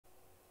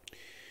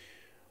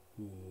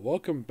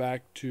Welcome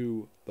back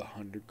to the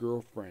 100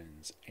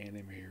 Girlfriends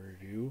anime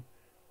review,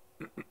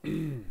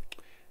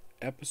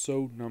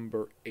 episode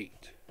number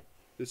 8.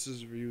 This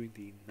is reviewing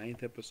the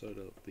 9th episode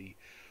of the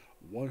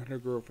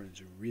 100 Girlfriends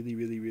Who Really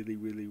Love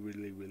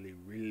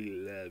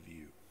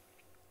You.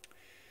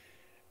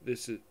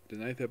 This is the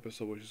 9th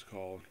episode, which is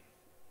called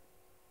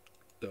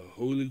The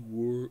Holy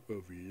War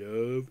of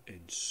Love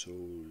and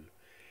Soul.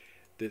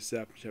 This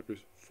is chapters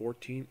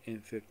 14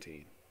 and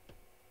 15.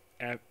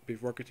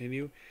 Before I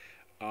continue,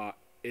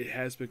 it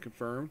has been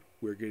confirmed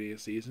we're getting a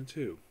season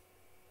 2.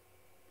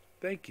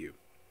 Thank you.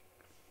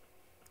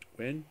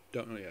 When?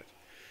 Don't know yet.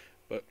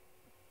 But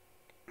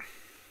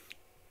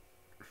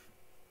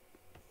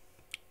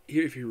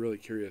here, if you're really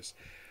curious,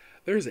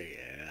 there's a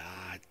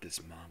lot this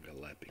manga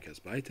left, because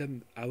by the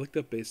time I looked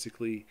up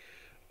basically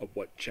of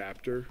what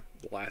chapter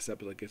the last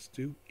episode gets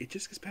to, it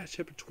just gets past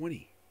chapter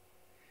 20.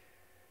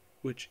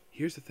 Which,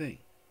 here's the thing,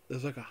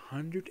 there's like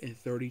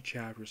 130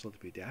 chapters left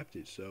to be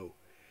adapted, so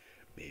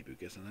maybe we'll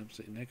get some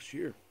next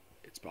year.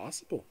 It's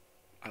possible.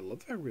 I love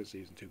the fact we're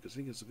season 2 because I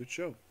think it's a good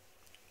show.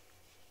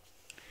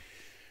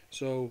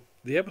 So,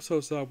 the episode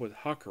starts with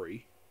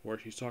Hakari, where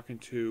she's talking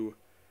to,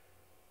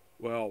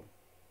 well,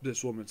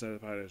 this woman's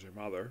identified as her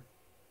mother,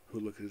 who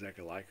looks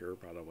exactly like her,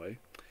 by the way.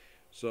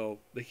 So,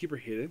 they keep her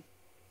hidden.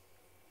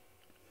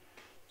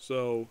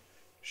 So,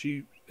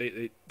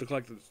 they look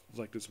like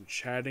there's some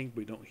chatting, but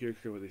we don't hear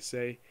what they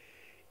say.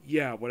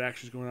 Yeah, what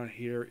actually is going on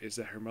here is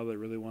that her mother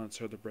really wants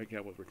her to break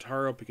up with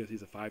Rintaro because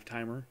he's a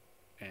 5-timer,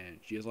 and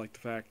she doesn't like the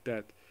fact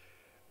that,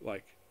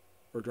 like,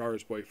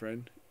 Rintaro's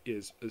boyfriend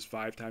is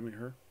 5-timing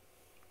her.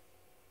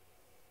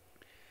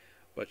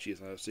 But she is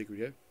not a secret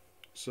yet.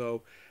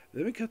 So,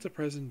 then we cut to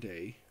present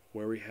day,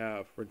 where we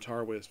have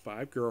Rintaro with his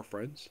 5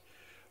 girlfriends,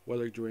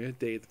 whether during a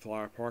date at the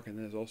flower park, and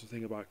then there's also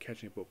thinking about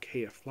catching a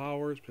bouquet of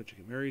flowers,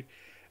 potentially getting married,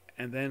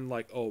 and then,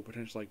 like,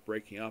 potentially, like,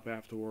 breaking up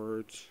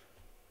afterwards.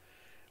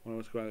 When I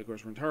was going to, of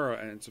course,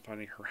 Rintaro ends up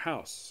finding her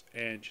house,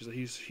 and she's like,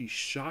 he's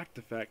shocked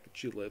the fact that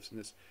she lives in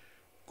this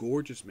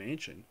gorgeous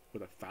mansion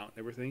with a fountain and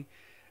everything,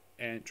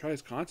 and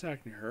tries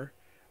contacting her,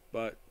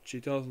 but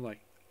she tells him, like,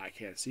 I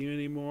can't see you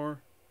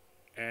anymore.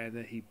 And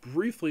then he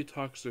briefly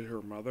talks to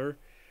her mother,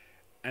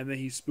 and then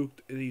he's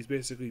spooked, and he's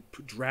basically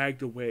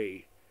dragged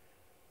away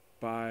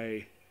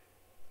by,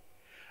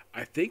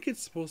 I think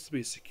it's supposed to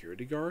be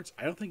security guards.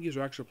 I don't think these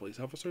are actual police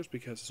officers,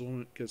 because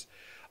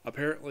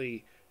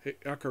apparently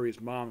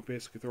Hakari's mom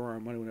basically throws her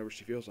money whenever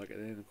she feels like it.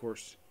 And then, of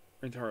course,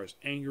 Rintaro is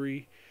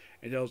angry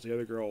and tells the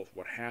other girls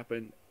what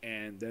happened,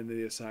 and then they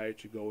decide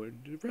to go in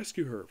to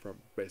rescue her from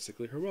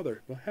basically her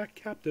mother, held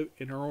captive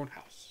in her own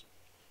house.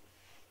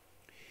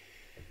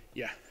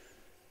 Yeah.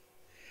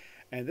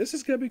 And this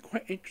is going to be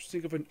quite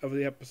interesting of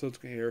the episodes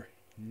here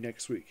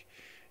next week.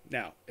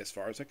 Now, as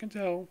far as I can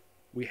tell,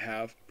 we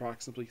have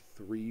approximately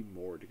 3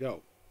 more to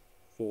go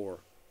to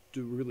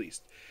be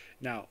released.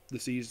 Now, the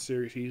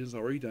season is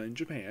already done in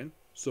Japan,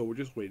 so we're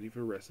just waiting for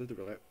the rest of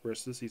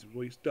the season to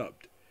be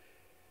dubbed.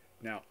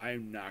 Now,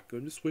 I'm not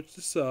going to switch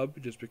to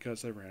sub just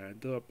because I ran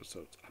out of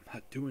episodes. I'm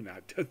not doing that.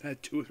 I've done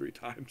that 2 or 3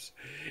 times.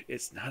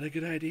 It's not a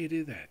good idea to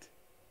do that.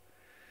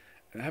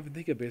 And I've been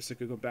thinking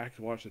basically going back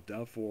to watch the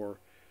dub for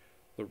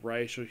the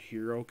Raisho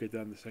Hero, get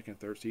done the 2nd and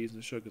 3rd season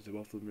of the show, because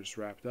both of them are just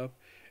wrapped up,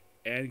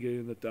 and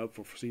getting the dub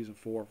for season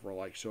 4 for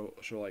like show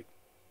like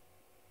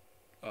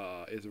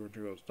Is It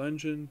Rintaro's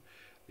Dungeon,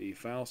 the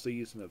final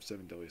season of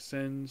 7 Deadly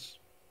Sins.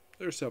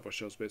 There's several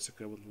shows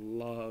basically I would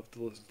love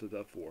to listen to the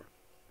dub for.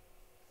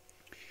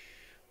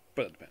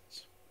 But it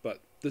depends.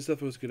 But this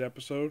definitely was a good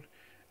episode,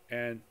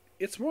 and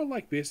it's more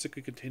like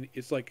basically continue.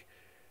 It's like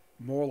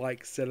more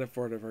like set up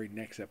for the very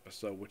next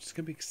episode, which is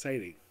gonna be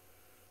exciting.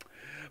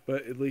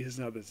 But at least it's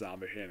not the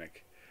zombie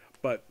panic.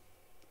 But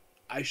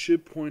I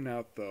should point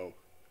out though,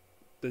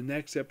 the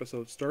next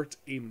episode starts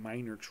a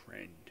minor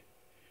trend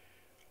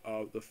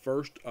of the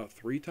first of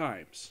 3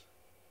 times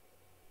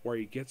where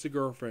he gets a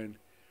girlfriend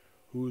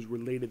who's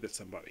related to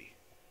somebody.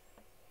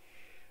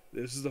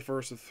 This is the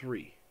first of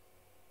 3.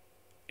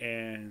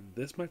 And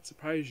this might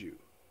surprise you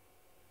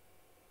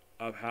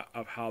of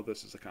how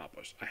this is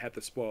accomplished. I had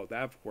to spoil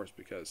that, of course,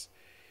 because,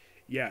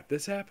 yeah,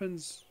 this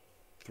happens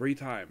 3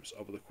 times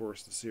over the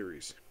course of the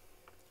series.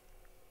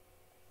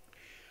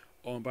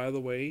 Oh, and by the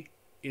way,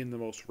 in the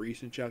most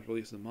recent chapter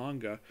released in the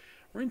manga,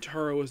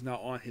 Rintaro is now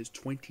on his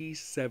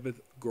 27th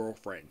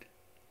girlfriend.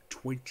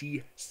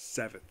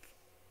 27th.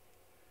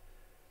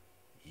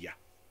 Yeah.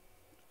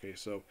 Okay,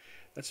 so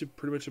that's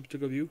pretty much a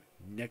particular view.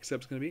 Next up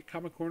is going to be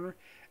Comic Corner,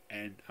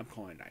 and I'm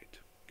calling it night.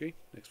 Okay,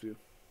 next video.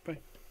 Bye.